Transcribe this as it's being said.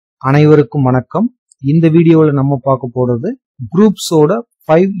அனைவருக்கும் வணக்கம். இந்த வீடியோல நம்ம பார்க்க போறது குரூப்ஸோட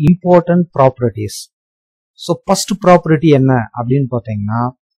 5 important properties. So first property என்ன அப்படின்னு பார்த்தீங்கன்னா,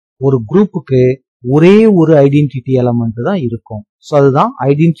 ஒரு குரூப்புக்கு ஒரே ஒரு ஐடென்டிட்டி எலிமெண்ட் தான் இருக்கும். So அதுதான்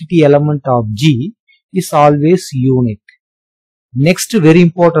identity element of G is always unique. Next very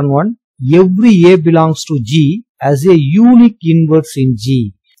important one, every A belongs to G as a unique inverse in G.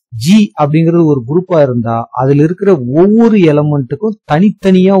 G அப்படிங்கிறது ஒரு குரூப்பா இருந்தா அதுல இருக்கிற ஒவ்வொரு எலிமெண்ட்டுக்கும்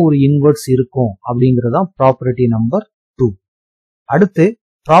தனித்தனியா ஒரு இன்வெர்ஸ் இருக்கும் அப்படிங்கறதுதான் ப்ராப்பர்ட்டி நம்பர் 2. அடுத்து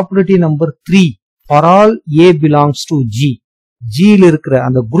property number 3, for all A belongs to G. Gல இருக்கிற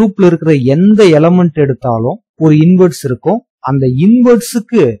அந்த குரூப்ல இருக்கிற எந்த எலிமெண்ட் எடுத்தாலும் ஒரு இன்வெர்ஸ் இருக்கும். அந்த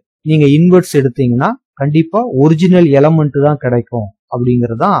இன்வெர்ஸுக்கு நீங்க இன்வெர்ஸ் எடுத்தீங்கன்னா கண்டிப்பா ஒரிஜினல் எலிமெண்ட் தான் கிடைக்கும்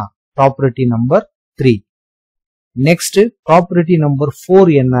அப்படிங்கறதுதான் property number 3. Next property number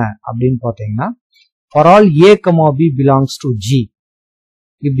 4 என்ன அப்படின்னு பாத்தீங்கன்னா, for all A, B belongs to G.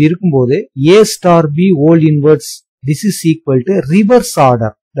 இப்படி இருக்கும்போது A star B whole inverse this is equal to reverse order,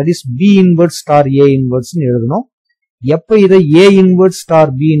 that is B inverse star A inverse எழுதணும். எப்ப இதை A inverse star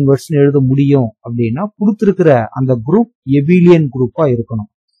B inverse எழுத முடியும் அப்படின்னா கொடுத்திருக்கிற அந்த குரூப் எபிலியன் குரூப்பா இருக்கணும்.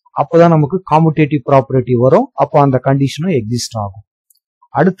 அப்பதான் நமக்கு காமுடேட்டிவ் ப்ராப்பர்ட்டி வரும். அப்ப அந்த கண்டிஷனும் எக்ஸிஸ்ட் ஆகும்.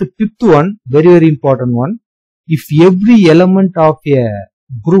 அடுத்து 5th one, very very important one, if every element of a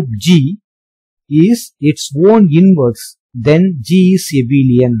group G is its own inverse, then G is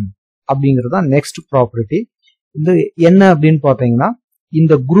abelian அப்படிங்கறது தான் நெக்ஸ்ட் ப்ராப்பர்ட்டி. இந்த என்ன அப்படின்னு பாத்தீங்கன்னா,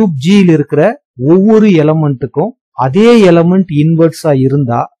 இந்த குரூப் Gல இருக்கிற ஒவ்வொரு எலிமெண்ட்டுக்கும் அதே எலிமெண்ட் இன்வெர்ஸா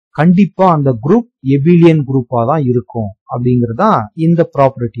இருந்தா கண்டிப்பா அந்த குரூப் எபிலியன் குரூப்பா தான் இருக்கும் அப்படிங்கறதுதான் இந்த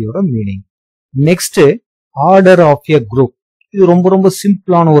ப்ராப்பர்ட்டியோட meaning. Next order of a group. இது ரொம்ப ரொம்ப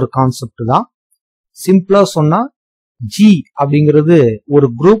சிம்பிளான ஒரு கான்செப்ட் தான். சிம்பிளா சொன்னா G அப்படிங்கிறது ஒரு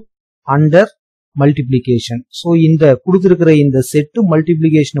குரூப் அண்டர் மல்டிப்ளிகேஷன். சோ இந்த கொடுத்திருக்கிற இந்த செட்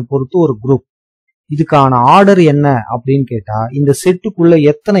மல்டிப்ளிகேஷனை பொறுத்து ஒரு குரூப். இதுக்கான ஆர்டர் என்ன அப்படின்னு கேட்டா, இந்த செட்டுக்குள்ள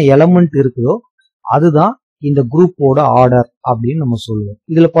எத்தனை எலிமெண்ட் இருக்குதோ அதுதான் இந்த குரூப்போட ஆர்டர் அப்படின்னு நம்ம சொல்லுவோம்.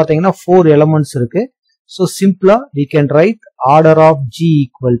 இதுல பாத்தீங்கன்னா 4 எலிமெண்ட்ஸ் இருக்கு. சோ சிம்பிளா we can write order of G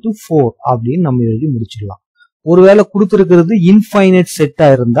equal to 4 அப்படின்னு நம்ம எழுதி முடிச்சிடலாம். ஒருவேளை கொடுத்திருக்கிறது இன்ஃபைனைட் செட்டா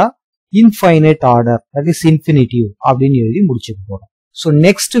இருந்தா infinite order, that is infinitive அப்படின்னு எழுதி முடிச்சுக்க போறோம். So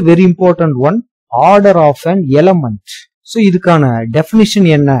next very important one, order of an element. So இதுக்கான definition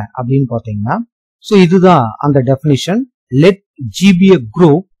என்ன அப்படின்னு பாத்தீங்கன்னா, so இதுதான் அந்த definition. Let G be a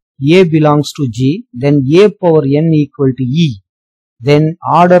group, A belongs to G, then A power n equal to E, then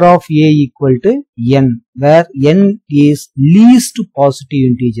order of A equal to n, where n is least positive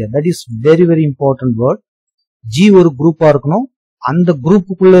integer. That is very very important word. G ஒரு குரூப்பா இருக்கணும். அந்த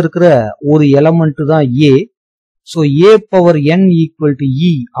குரூப்புக்குள்ள இருக்கிற ஒரு element தான் A. So A power n equal to E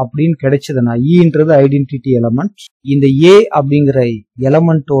அப்படின்னு கிடைச்சதுன்னா, Eன்றது identity element. இந்த A அப்படிங்கிற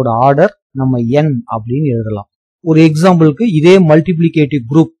எலிமெண்டோட ஆர்டர் நம்ம n அப்படின்னு எழுதலாம். ஒரு எக்ஸாம்பிளுக்கு இதே மல்டிப்ளிகேட்டிவ்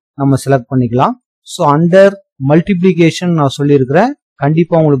குரூப் நம்ம செலக்ட் பண்ணிக்கலாம். சோ அண்டர் மல்டிப்ளிகேஷன் நான் சொல்லியிருக்கிறேன்.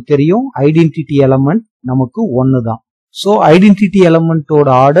 கண்டிப்பா உங்களுக்கு தெரியும் ஐடென்டிட்டி எலிமெண்ட் நமக்கு 1 தான். சோ ஐடென்டிட்டி எலிமெண்டோட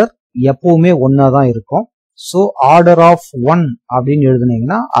ஆர்டர் எப்பவுமே 1 தான் இருக்கும். சோ ஆர்டர் ஆஃப் 1 அப்படின்னு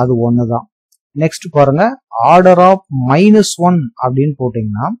எழுதுனீங்கன்னா அது 1 தான். நெக்ஸ்ட் பாருங்க, ஆர்டர் ஆஃப் -1 அப்படின்னு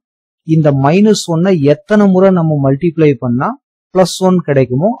போட்டீங்கன்னா இந்த -1 எத்தனை முறை நம்ம மல்டிப்ளை பண்ணா +1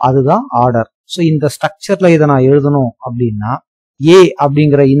 கிடைக்குமோ அதுதான் ஆர்டர். சோ இந்த ஸ்ட்ரக்சர்ல இதை நான் எழுதணும் அப்படின்னா A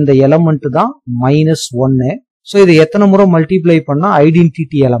அப்படிங்கிற இந்த எலிமெண்ட் தான் -1. சோ இதை எத்தனை முறை மல்டிப்ளை பண்ணா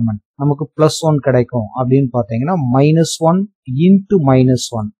ஐடென்டிட்டி எலிமெண்ட் நமக்கு +1 கிடைக்கும் அப்படின்னு பாத்தீங்கன்னா -1 இன்டு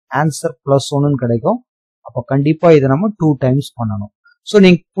 -1 ஆன்சர் +1 கிடைக்கும். அப்ப கண்டிப்பா இதை நம்ம 2 டைம்ஸ் பண்ணணும். சோ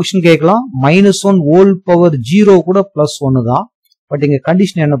நீங்க क्वेश्चन கேட்கலாம், -1 ஹோல் பவர் 0 கூட +1 தான். பட் இங்க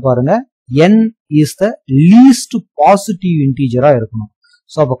கண்டிஷன் என்ன பாருங்க, n is the least positive இன்டீஜரா இருக்கணும்.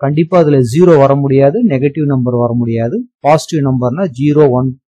 சோ அப்ப கண்டிப்பா அதுல 0 வர முடியாது, நெகட்டிவ் நம்பர் வர முடியாது. பாசிட்டிவ் நம்பர்னா 0, 1.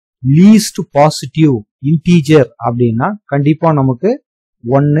 லீஸ்ட் பாசிட்டிவ் இன்டீஜர் அப்படின்னா கண்டிப்பா நமக்கு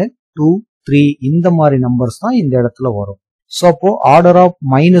 1, 2, 3 இந்த மாதிரி நம்பர்ஸ் தான் இந்த இடத்துல வரும். சோ அப்போ ஆர்டர் ஆஃப்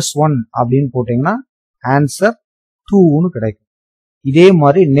 -1 அப்படின்னு போட்டீங்கன்னா ஆன்சர் 2ன்னு கிடைக்கும். இதே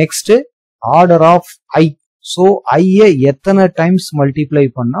மாதிரி next order of I. So I எத்தனை டைம்ஸ் மல்டிப்ளை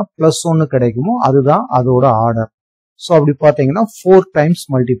பண்ணா +1 கிடைக்குமோ அதுதான் அதோட ஆர்டர். சோ அப்படி பாத்தீங்கன்னா 4 டைம்ஸ்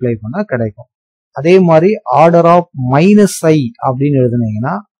மல்டிப்ளை பண்ணா கிடைக்கும். அதே மாதிரி ஆர்டர் ஆஃப் -I அப்படின்னு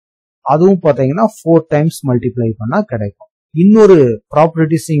எழுதுனீங்கன்னா அதுவும் பாத்தீங்கன்னா 4 டைம்ஸ் மல்டிப்ளை பண்ணா கிடைக்கும். இன்னொரு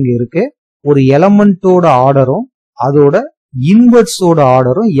ப்ராப்பர்ட்டிஸ் இங்க இருக்கு. ஒரு எலிமெண்டோட ஆர்டரும் அதோட இன்வெர்ஸோட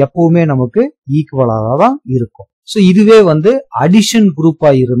ஆர்டரும் எப்பவுமே நமக்கு ஈக்குவலாக தான் இருக்கும். சோ இதுவே அடிஷன் குரூப்பா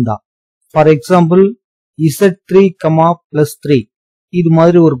இருந்தா, ஃபார் எக்ஸாம்பிள் Z3, +3 இது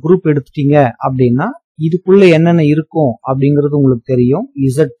மாதிரி ஒரு குரூப் எடுத்துட்டீங்க அப்படின்னா இதுக்குள்ள என்னென்ன இருக்கும் அப்படிங்கிறது உங்களுக்கு தெரியும்.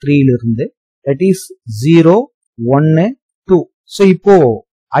 Z3 ல இருந்து that is 0 1 2. சோ இப்போ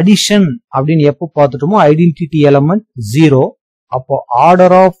அடிஷன் அப்படின்னு எப்போ பார்த்துட்டோமோ ஐடென்டிட்டி எலமெண்ட் 0, அப்போ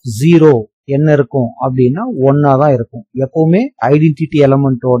ஆர்டர் ஆஃப் 0 என்ன இருக்கும் அப்படின்னா 1 தான் இருக்கும். எப்பவுமே identity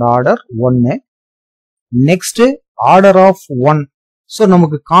எலமெண்டோட order 1. Next order of 1. So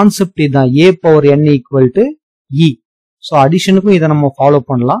நமக்கு கான்செப்ட் இதுதான், a power n equal to e. So அடிஷனுக்கும் இதை நம்ம ஃபாலோ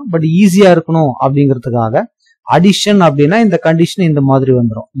பண்ணலாம். பட் ஈஸியா இருக்கணும் அப்படிங்கிறதுக்காக அடிஷன் அப்படின்னா இந்த கண்டிஷன் இந்த மாதிரி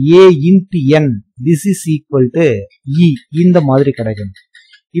வந்துடும். a into n this is equal to e இந்த மாதிரி கிடைக்கும்.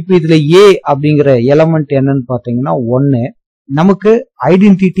 இப்போ இதுல a அப்படிங்கிற எலமெண்ட் என்னன்னு பாத்தீங்கன்னா 1. நமக்கு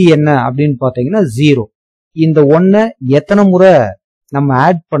ஐடென்டிட்டி என்ன அப்படின்னு பாத்தீங்கன்னா 0. இந்த 1 எத்தனை முறை நம்ம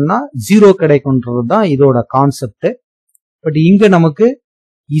ஆட் பண்ணா 0 கிடைக்கும்ன்றது தான் இதோட கான்செப்ட். பட் இங்க நமக்கு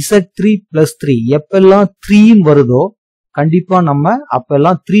Z3 பிளஸ் 3 எப்பெல்லாம் 3 வருதோ கண்டிப்பா நம்ம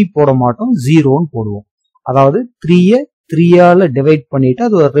அப்பெல்லாம் 3 போட மாட்டோம், 0ன்னு போடுவோம். அதாவது 3ய 3ஆல டிவைட் பண்ணிட்டு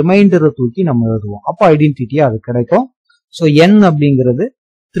அது ஒரு ரிமைண்டரை தூக்கி நம்ம எழுதுவோம். அப்போ ஐடென்டிட்டியா அது கிடைக்கும். ஸோ n அப்படிங்கிறது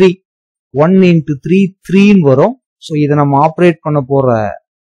 3, 1 இன்டு 3 3ன்னு வரும். ஸோ இதை நம்ம ஆப்ரேட் பண்ண போற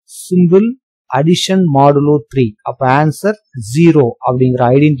சிம்பிள் அடிஷன் மாடுலோ 3. அப்ப ஆன்சர் 0 அப்படிங்கிற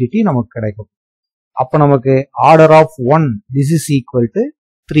ஐடென்டிட்டி நமக்கு கிடைக்கும். அப்ப நமக்கு order of 1 this is equal to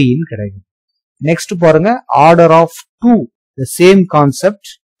 3ன்னு கிடைக்கும். நெக்ஸ்ட் பாருங்க order of 2. The same concept,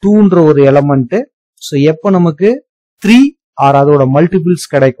 2ன்ற ஒரு எலமெண்ட். ஸோ எப்போ நமக்கு 3 ஆர் அதோட மல்டிபிள்ஸ்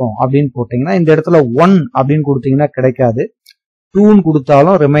கிடைக்கும் அப்படின்னு போட்டீங்கன்னா இந்த இடத்துல 1 அப்படின்னு கொடுத்தீங்கன்னா கிடைக்காது. 2ன்னு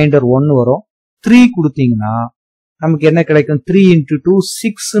கொடுத்தாலும் ரிமைண்டர் 1 வரும். 3 கொடுத்தீங்கன்னா நமக்கு என்ன கிடைக்கும், 3 இன்டு 2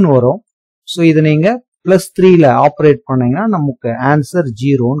 6ன்னு வரும். ஸோ இதை நீங்க பிளஸ் 3ல ஆப்ரேட் பண்ணீங்கன்னா நமக்கு ஆன்சர்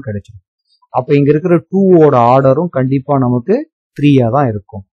 0ன்னு கிடைச்சிடும். அப்ப இங்க இருக்கிற 2ஓட ஆர்டரும் கண்டிப்பா நமக்கு 3ஆ தான்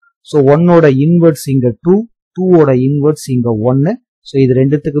இருக்கும். ஸோ 1ஓட இன்வெர்ட்ஸ் இங்க 2, 2ஓட இன்வெர்ட்ஸ் இங்க 1. ஸோ இது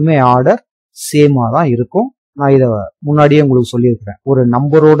ரெண்டுத்துக்குமே ஆர்டர் சேமா தான் இருக்கும். நான் இதை முன்னாடியே உங்களுக்கு சொல்லியிருக்கிறேன். ஒரு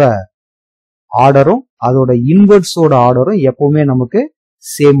நம்பரோட ஆர்டரும் அதோட இன்வெர்ட்ஸோட ஆர்டரும் எப்பவுமே நமக்கு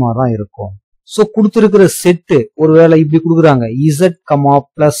சேமா தான் இருக்கும். ஸோ கொடுத்திருக்கிற செட்டு ஒருவேளை இப்படி கொடுக்குறாங்க Z,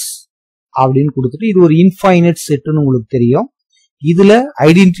 பிளஸ் அப்படின்னு கொடுத்துட்டு இது ஒரு இன்ஃபைனைட் செட்டுன்னு உங்களுக்கு தெரியும். இதுல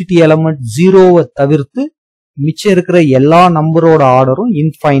ஐடென்டிட்டி எலமெண்ட் 0வை தவிர்த்து மிச்சம் இருக்கிற எல்லா நம்பரோட ஆர்டரும்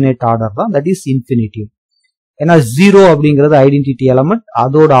இன்ஃபைனைட் ஆர்டர் தான், தட் இஸ் இன்ஃபினிட்டிவ். ஏன்னா 0 அப்படிங்கிறது ஐடென்டிட்டி எலமெண்ட்,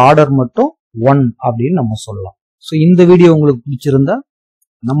 அதோட ஆர்டர் மட்டும் 1 அப்படின்னு நம்ம சொல்லலாம். ஸோ இந்த வீடியோ உங்களுக்கு பிடிச்சிருந்தா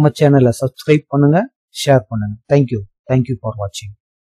நம்ம சேனலை சப்ஸ்கிரைப் பண்ணுங்க, ஷேர் பண்ணுங்க. தேங்க்யூ ஃபார் வாட்சிங்.